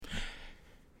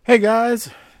Hey guys,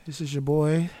 this is your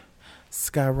boy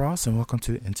Sky Ross, and welcome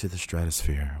to Into the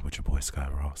Stratosphere with your boy Sky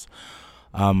Ross.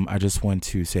 I just want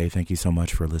to say thank you so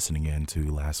much for listening in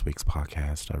to last week's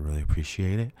podcast. I really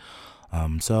appreciate it.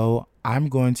 So I'm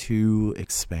going to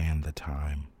expand the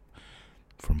time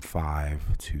from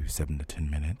 5 to 7 to 10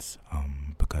 minutes,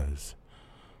 because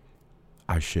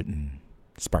I shouldn't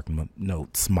spark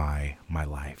notes my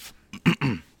life.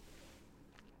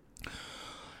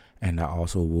 And I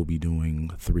also will be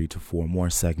doing 3 to 4 more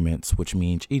segments, which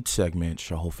means each segment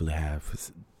shall hopefully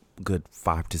have a good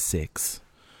 5 to 6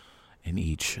 in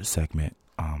each segment.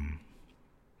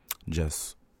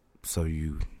 Just so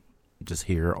you just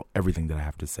hear everything that I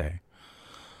have to say.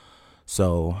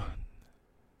 So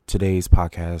today's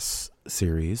podcast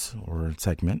series or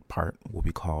segment part will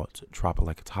be called Trop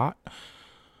Like It's Hot.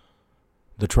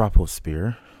 The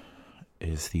troposphere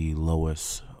is the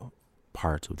lowest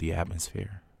part of the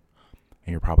atmosphere.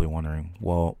 And you're probably wondering,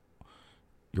 well,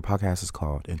 your podcast is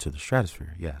called Into the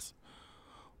Stratosphere, yes,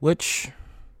 which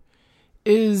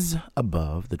is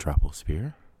above the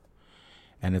troposphere,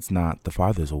 and it's not the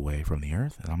farthest away from the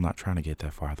Earth, and I'm not trying to get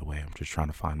that far away. I'm just trying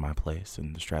to find my place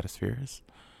in the stratosphere. It's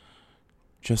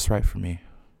just right for me.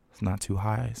 It's not too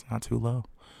high, it's not too low.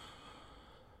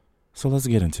 So let's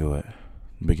get into it.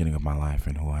 The beginning of my life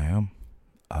and who I am.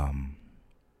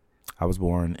 I was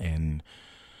born in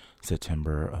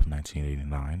September of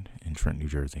 1989 in Trent, New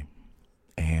Jersey.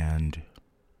 And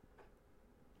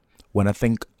when I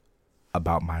think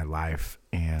about my life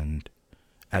and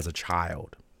as a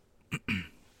child,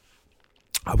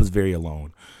 I was very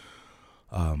alone.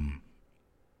 I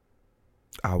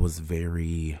was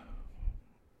very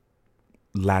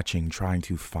latching, trying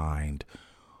to find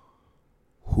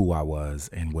who I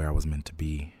was and where I was meant to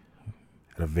be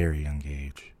at a very young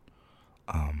age.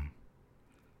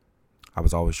 I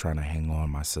was always trying to hang on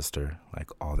my sister, like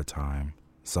all the time.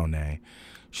 Sonay,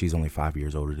 she's only 5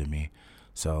 years older than me.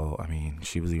 So, I mean,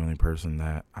 she was the only person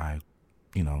that I,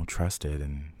 trusted,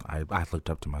 and I looked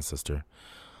up to my sister.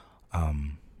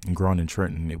 And growing in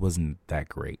Trenton, it wasn't that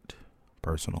great,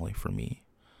 personally, for me.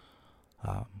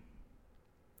 I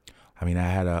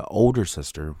had an older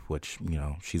sister, which,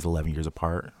 she's 11 years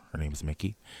apart. Her name is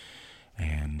Mickey.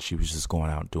 And she was just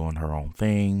going out doing her own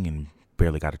thing and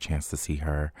barely got a chance to see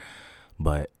her.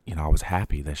 But, I was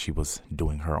happy that she was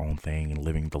doing her own thing and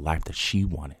living the life that she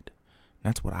wanted.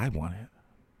 That's what I wanted.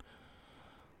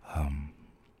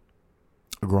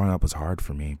 Growing up was hard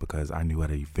for me because I knew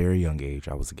at a very young age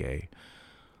I was gay.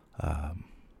 I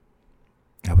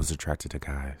was attracted to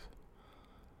guys.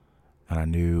 And I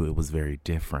knew it was very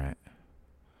different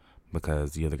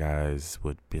because the other guys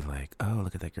would be like, oh,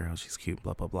 look at that girl, she's cute,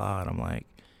 blah, blah, blah. And I'm like,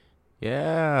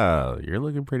 yeah, you're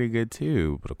looking pretty good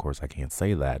too. But of course I can't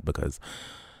say that because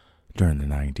during the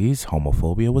 90s,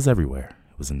 homophobia was everywhere.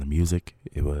 It was in the music.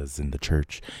 It was in the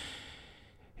church.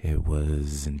 It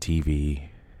was in TV.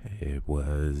 It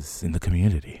was in the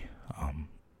community.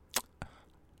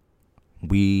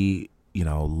 We,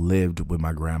 lived with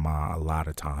my grandma a lot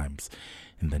of times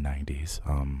in the 90s.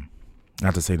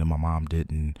 Not to say that my mom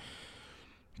didn't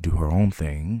do her own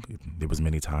thing. There was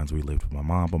many times we lived with my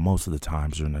mom, but most of the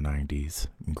times during the 90s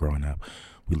and growing up,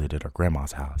 we lived at our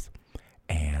grandma's house.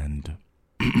 And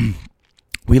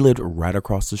we lived right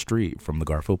across the street from the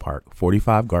Garfield Park,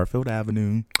 45 Garfield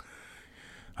Avenue,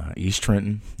 East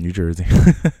Trenton, New Jersey.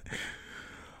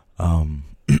 And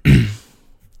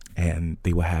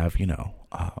they would have,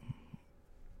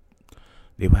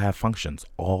 they would have functions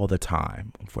all the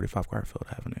time on 45 Garfield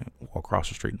Avenue, across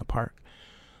the street in the park.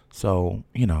 So,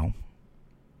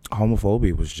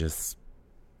 homophobia was just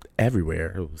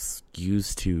everywhere. It was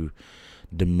used to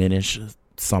diminish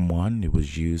someone. It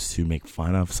was used to make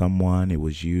fun of someone. It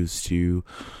was used to,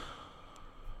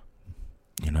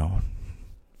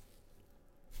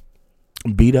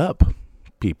 beat up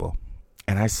people.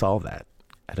 And I saw that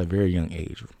at a very young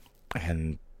age.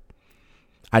 And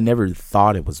I never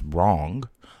thought it was wrong.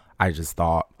 I just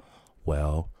thought,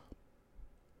 well,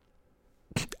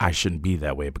 I shouldn't be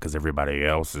that way because everybody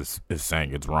else is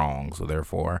saying it's wrong. So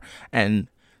therefore, and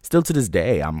still to this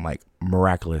day, I'm like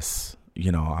miraculous.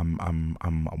 I'm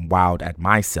wowed at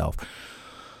myself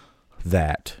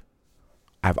that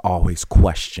I've always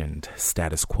questioned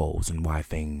status quos and why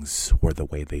things were the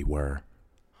way they were.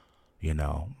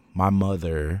 My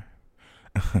mother,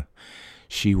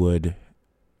 she would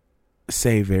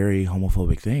say very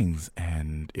homophobic things,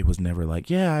 and it was never like,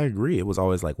 yeah, I agree. It was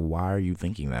always like, why are you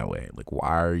thinking that way? Like,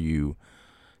 why are you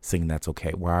saying that's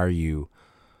okay? Why are you,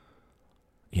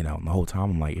 and the whole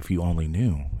time I'm like, if you only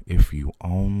knew.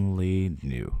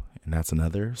 And that's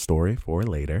another story for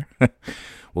later.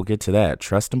 We'll get to that.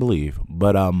 Trust and believe.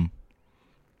 But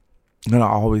I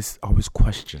always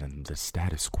question the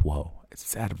status quo.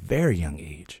 It's at a very young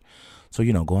age. So,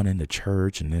 going into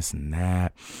church and this and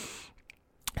that.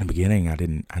 In the beginning, I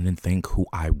didn't think who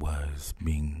I was.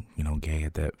 Being, gay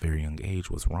at that very young age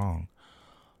was wrong.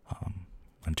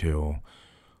 Until,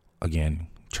 again,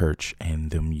 church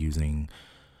and them using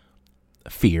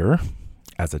fear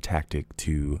as a tactic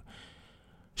to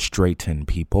straighten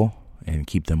people and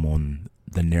keep them on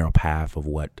the narrow path of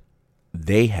what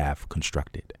they have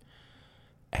constructed.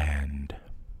 And,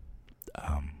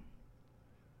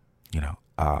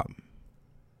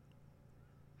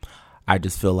 I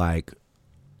just feel like,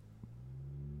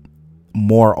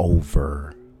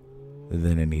 moreover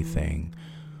than anything,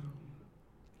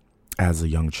 as a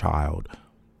young child,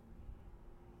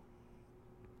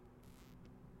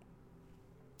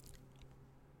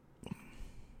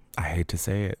 I hate to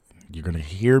say it, you're going to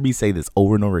hear me say this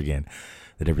over and over again,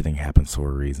 that everything happens for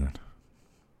a reason.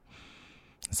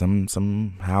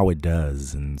 Somehow it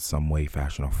does in some way,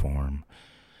 fashion, or form.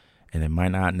 And it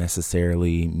might not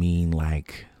necessarily mean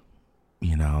like,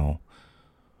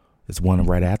 it's one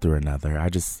right after another. I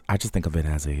just think of it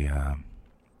as a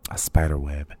spider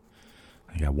web.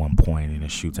 You got one point and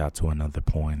it shoots out to another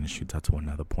point and shoots out to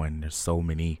another point. And there's so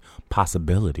many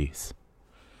possibilities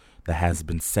that has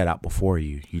been set out before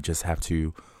you. You just have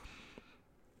to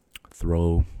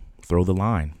throw the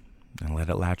line and let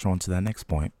it latch on to that next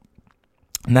point.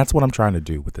 And that's what I'm trying to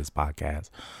do with this podcast.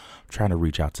 I'm trying to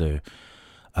reach out to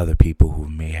other people who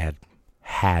may have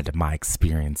had my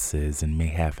experiences and may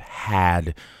have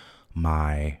had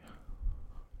my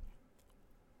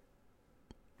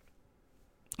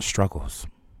struggles.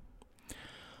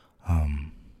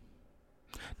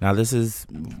 Now this is,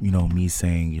 me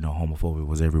saying, homophobia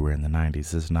was everywhere in the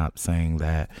 90s. It's not saying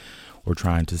that we're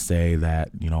trying to say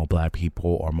that, black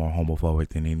people are more homophobic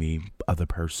than any other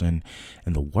person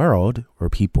in the world or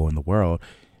people in the world.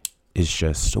 It's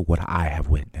just what I have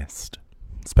witnessed,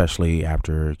 especially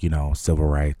after, civil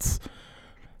rights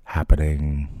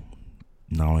happening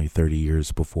not only 30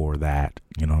 years before that,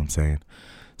 you know what I'm saying?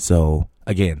 So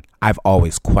again, I've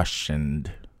always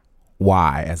questioned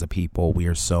why, as a people, we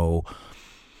are so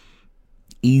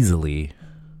easily,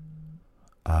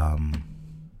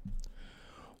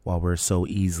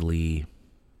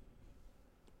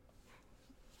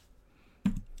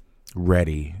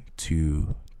 ready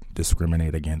to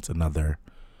discriminate against another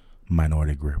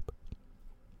minority group.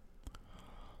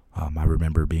 I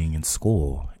remember being in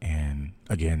school, and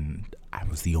again, I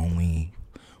was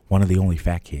one of the only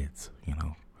fat kids,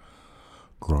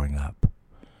 growing up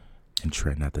in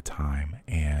Trenton at the time,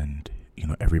 and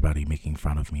everybody making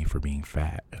fun of me for being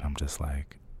fat, and I'm just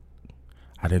like,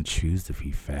 I didn't choose to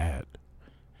be fat.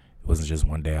 It wasn't just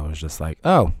one day I was just like,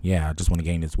 oh yeah, I just want to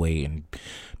gain this weight and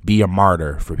be a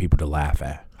martyr for people to laugh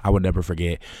at. I would never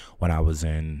forget when I was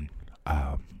in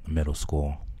middle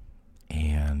school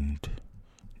and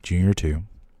junior 2,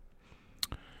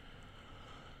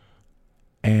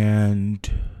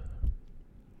 and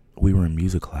we were in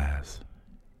music class,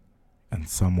 and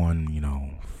someone,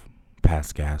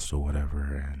 passed gas or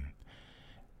whatever, and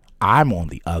I'm on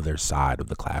the other side of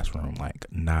the classroom, like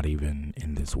not even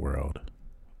in this world.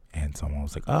 And someone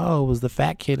was like, oh, it was the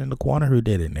fat kid in the corner who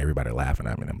did it, and everybody laughing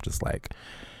at me. And I'm just like,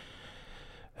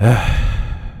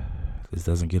 this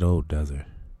doesn't get old, does it?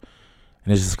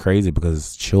 And it's just crazy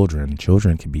because children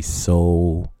can be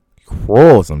so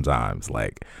cruel sometimes.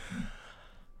 Like,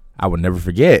 I would never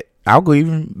forget. I'll go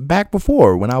even back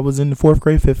before when I was in the 4th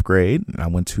grade, 5th grade. And I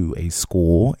went to a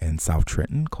school in South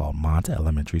Trenton called Monta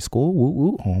Elementary School, woo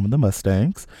woo, home of the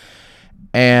Mustangs.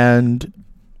 And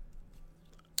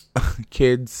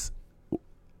kids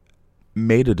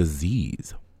made a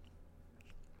disease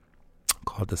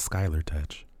called the Skylar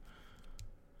touch.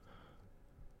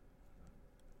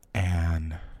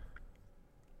 And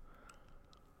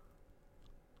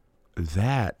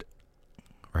that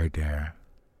right there,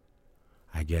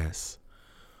 I guess,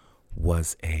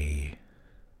 was it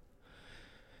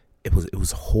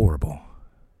was horrible.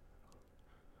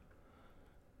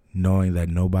 Knowing that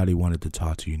nobody wanted to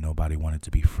talk to you, nobody wanted to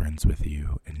be friends with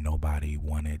you, and nobody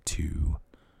wanted to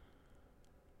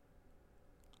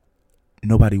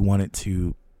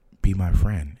be my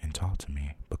friend and talk to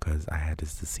me because I had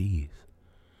this disease.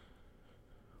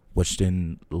 Which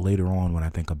then later on, when I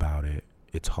think about it,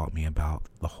 it taught me about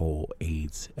the whole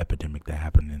AIDS epidemic that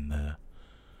happened in the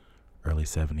early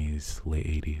 70s, late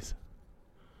 80s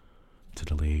to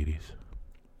the late 80s.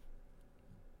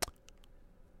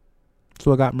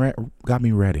 So it got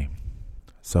me ready.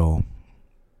 So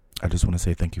I just want to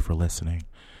say thank you for listening.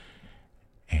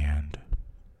 And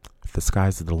if the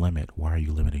sky's the limit, why are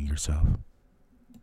you limiting yourself?